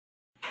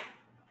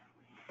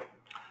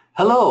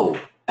Hello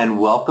and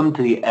welcome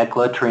to the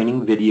ECCLA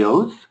training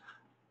videos.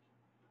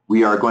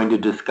 We are going to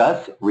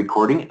discuss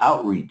recording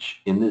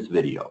outreach in this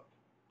video.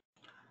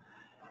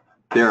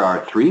 There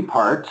are three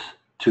parts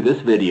to this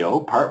video.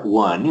 Part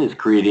 1 is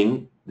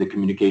creating the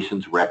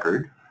communications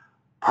record.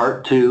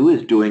 Part 2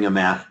 is doing a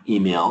mass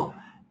email.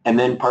 And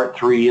then Part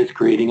 3 is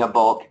creating a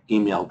bulk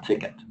email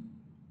ticket.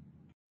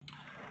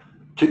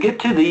 To get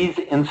to these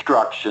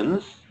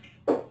instructions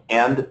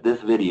and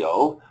this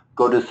video,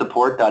 go to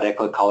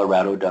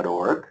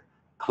support.eccclacolorado.org.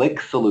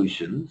 Click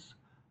Solutions,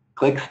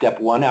 click Step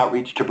 1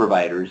 Outreach to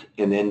Providers,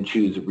 and then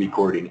choose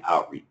Recording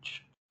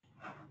Outreach.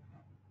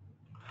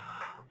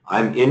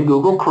 I'm in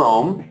Google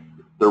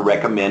Chrome, the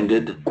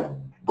recommended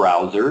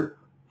browser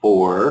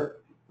for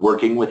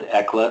working with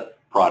ECCLA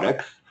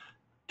products.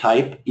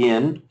 Type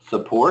in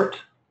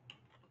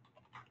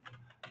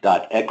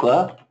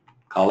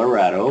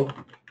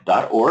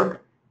support.eccclacolorado.org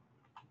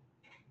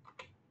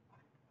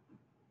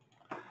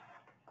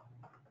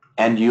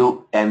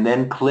and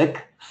then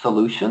click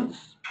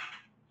Solutions.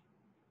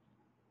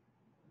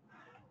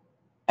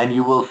 And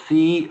you will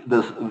see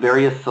the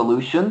various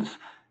solutions.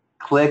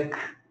 Click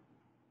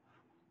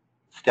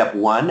Step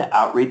 1,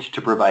 Outreach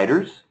to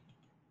Providers,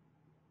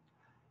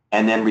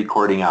 and then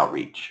Recording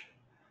Outreach.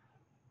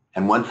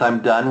 And once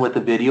I'm done with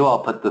the video, I'll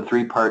put the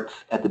three parts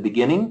at the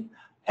beginning,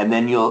 and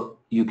then you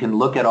can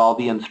look at all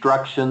the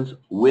instructions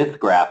with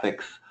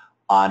graphics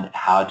on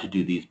how to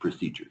do these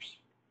procedures.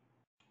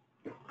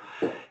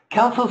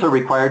 Councils are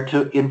required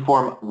to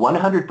inform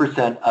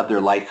 100% of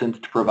their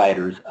licensed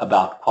providers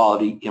about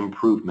quality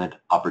improvement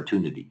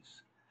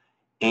opportunities,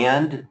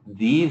 and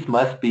these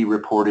must be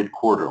reported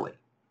quarterly.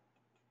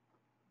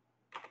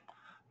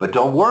 But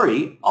don't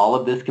worry, all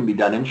of this can be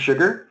done in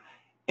Sugar,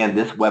 and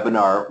this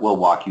webinar will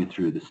walk you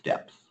through the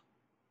steps.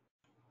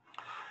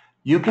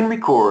 You can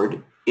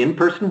record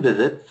in-person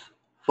visits,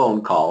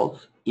 phone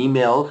calls,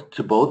 emails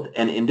to both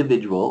an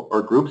individual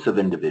or groups of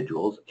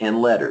individuals,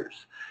 and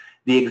letters.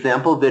 The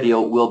example video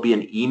will be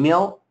an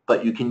email,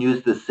 but you can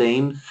use the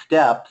same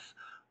steps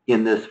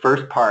in this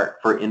first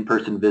part for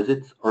in-person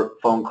visits or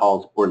phone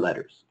calls or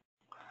letters.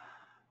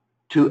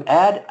 To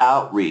add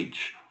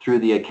outreach through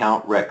the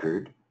account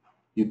record,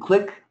 you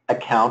click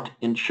Account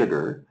in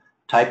Sugar,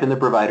 type in the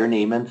provider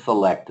name and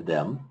select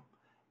them,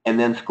 and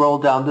then scroll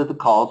down to the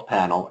Calls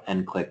panel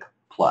and click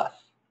Plus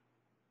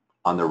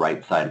on the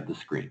right side of the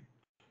screen.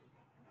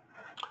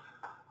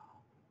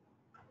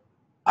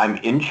 I'm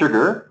in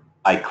Sugar.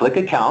 I click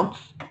Accounts,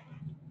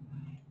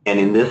 and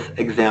in this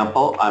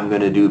example, I'm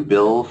going to do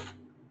Bill's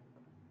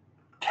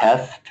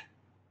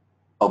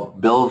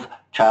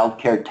Child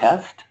Care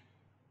Test.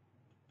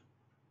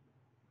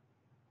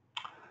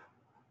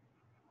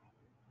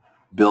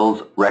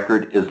 Bill's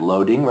record is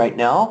loading right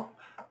now,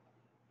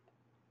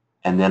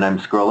 and then I'm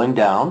scrolling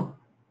down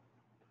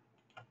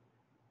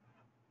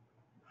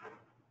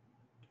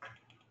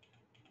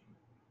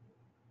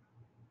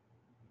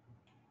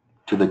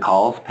to the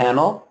Calls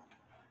panel.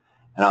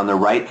 And on the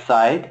right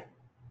side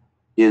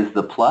is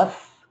the plus.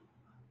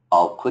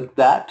 I'll click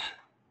that,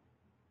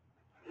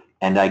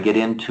 and I get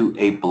into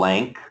a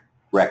blank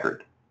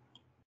record.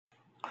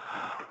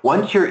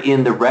 Once you're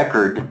in the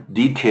record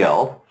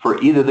detail for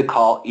either the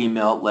call,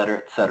 email, letter,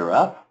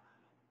 etc.,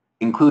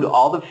 include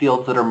all the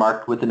fields that are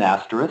marked with an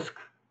asterisk.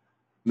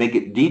 Make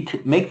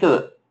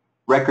the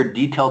record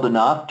detailed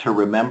enough to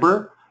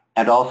remember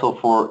and also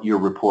for your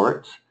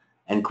reports,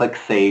 and click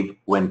Save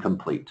when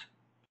complete.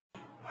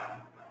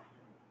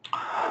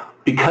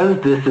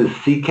 Because this is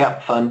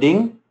CCAP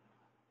funding,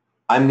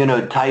 I'm going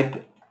to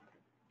type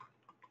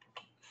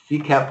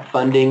CCAP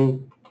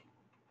funding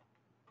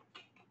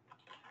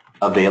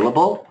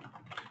available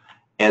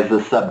as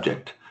the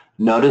subject.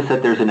 Notice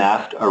that there's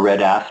a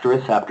red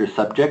asterisk after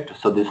subject,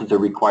 so this is a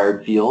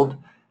required field.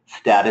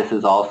 Status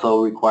is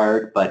also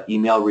required, but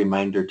email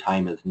reminder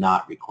time is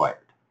not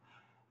required.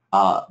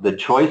 The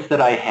choice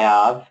that I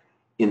have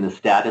in the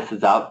status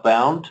is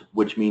outbound,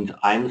 which means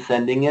I'm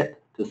sending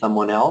it to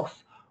someone else.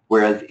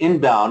 Whereas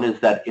inbound is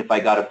that if I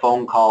got a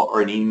phone call or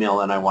an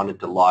email and I wanted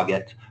to log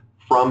it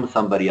from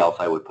somebody else,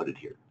 I would put it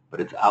here. But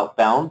it's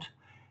outbound.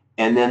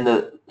 And then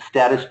the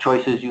status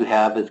choices you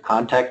have is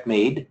contact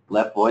made,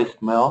 left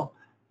voicemail,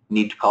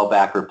 need to call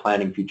back, or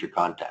planning future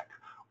contact.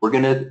 We're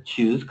going to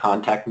choose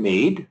contact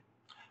made.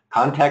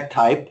 Contact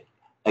type,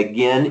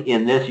 again,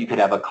 in this you could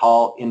have a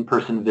call,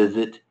 in-person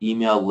visit,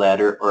 email,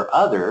 letter, or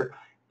other.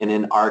 And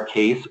in our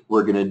case,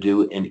 we're going to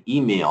do an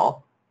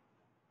email.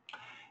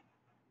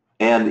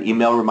 And the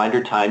email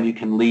reminder time, you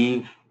can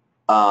leave,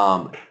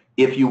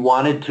 if you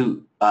wanted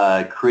to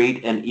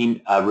create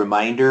a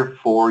reminder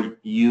for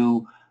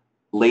you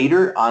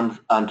later on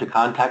to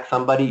contact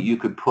somebody, you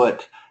could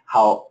put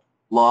how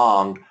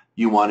long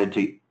you wanted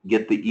to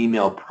get an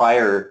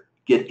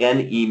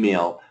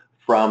email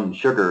from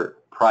Sugar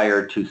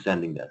prior to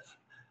sending this.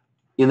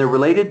 In the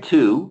related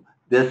to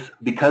this,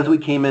 because we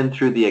came in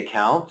through the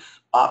accounts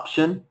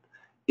option,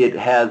 it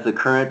has the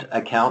current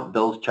account,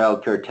 Bill's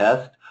Child Care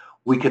Test.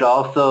 We could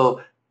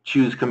also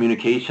choose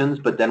communications,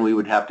 but then we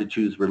would have to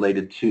choose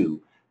related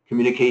to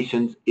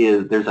Communications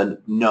there's a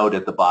note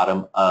at the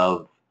bottom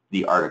of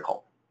the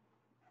article.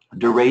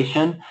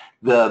 Duration,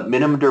 the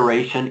minimum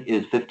duration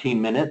is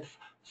 15 minutes,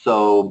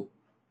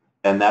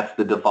 and that's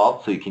the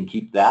default, so you can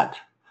keep that.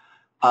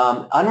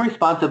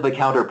 Unresponsive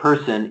account or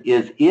person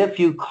is if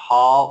you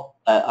call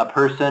a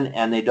person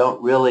and they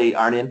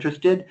aren't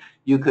interested,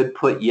 you could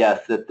put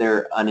yes, that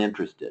they're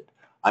uninterested.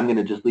 I'm going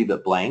to just leave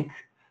it blank.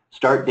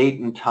 Start date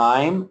and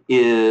time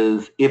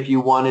is if you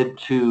wanted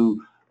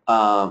to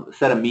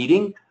set a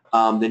meeting,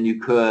 then you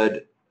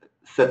could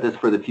set this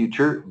for the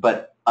future,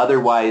 but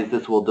otherwise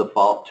this will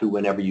default to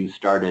whenever you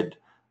started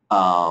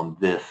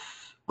this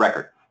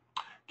record.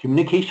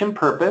 Communication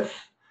purpose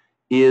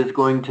is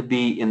going to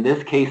be, in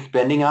this case,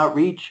 spending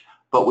outreach,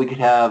 but we could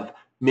have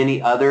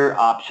many other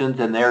options,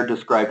 and they're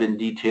described in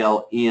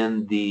detail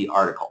in the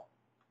article.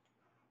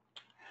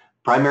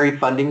 Primary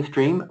funding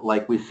stream,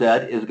 like we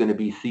said, is going to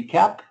be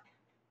CCAP.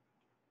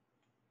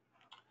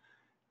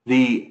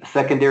 The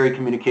secondary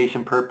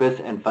communication purpose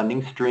and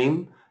funding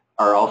stream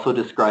are also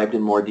described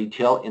in more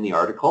detail in the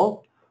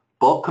article.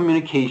 Bulk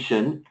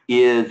communication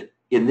is,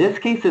 in this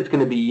case, it's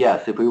going to be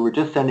yes. If we were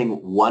just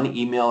sending one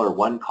email or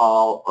one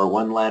call or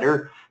one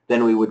letter,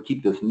 then we would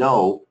keep this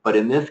no, but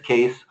in this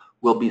case,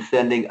 we'll be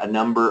sending a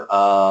number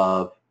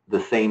of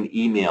the same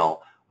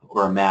email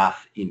or a mass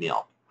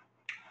email.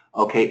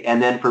 Okay,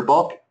 and then for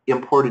bulk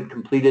imported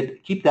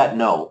completed, keep that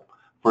no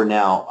for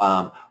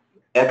now.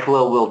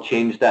 ECCLA will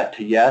change that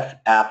to yes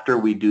after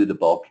we do the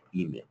bulk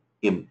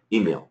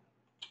email.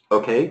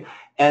 Okay,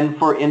 and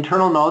for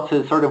internal notes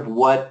is sort of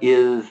what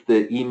is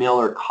the email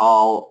or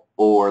call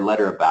or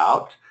letter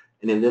about,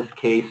 and in this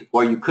case,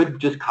 or you could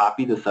just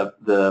copy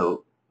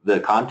the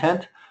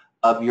content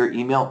of your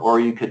email, or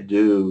you could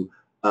do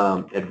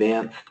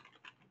advanced.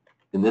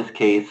 In this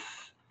case,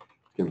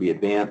 it's going to be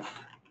advanced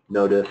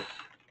notice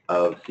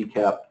of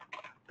CCAP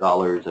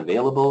dollars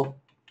available,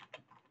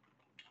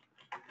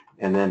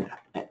 and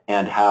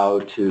how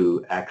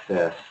to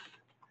access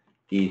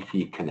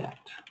ECConnect.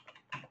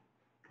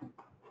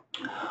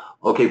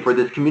 Okay, for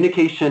this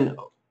communication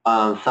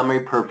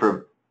summary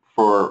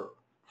for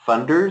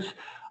funders,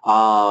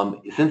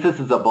 since this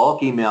is a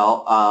bulk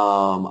email,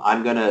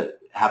 I'm going to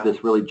have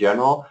this really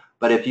general,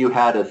 but if you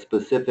had a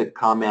specific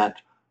comment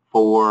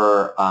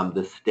for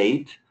the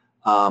state,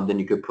 then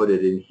you could put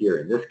it in here.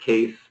 In this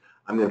case,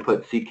 I'm going to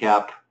put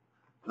CCAP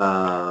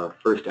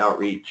first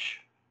outreach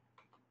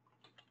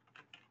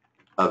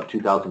of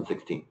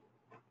 2016.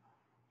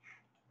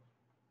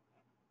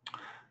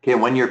 Okay,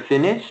 when you're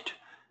finished,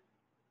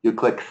 you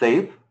click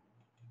Save.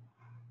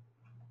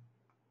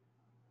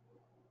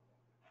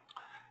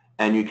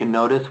 And you can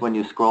notice when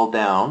you scroll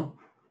down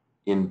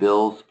in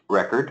Bill's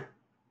record,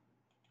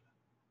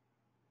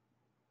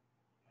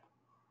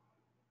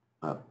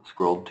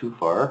 scrolled too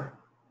far,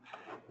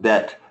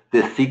 that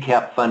this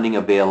CCAP funding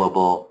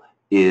available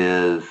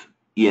is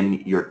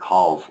in your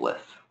calls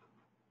list.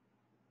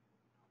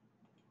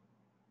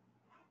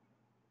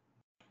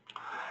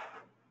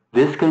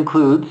 This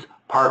concludes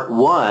part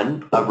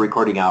 1 of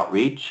recording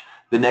outreach.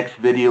 The next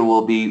video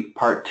will be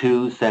part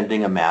 2,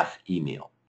 sending a mass email.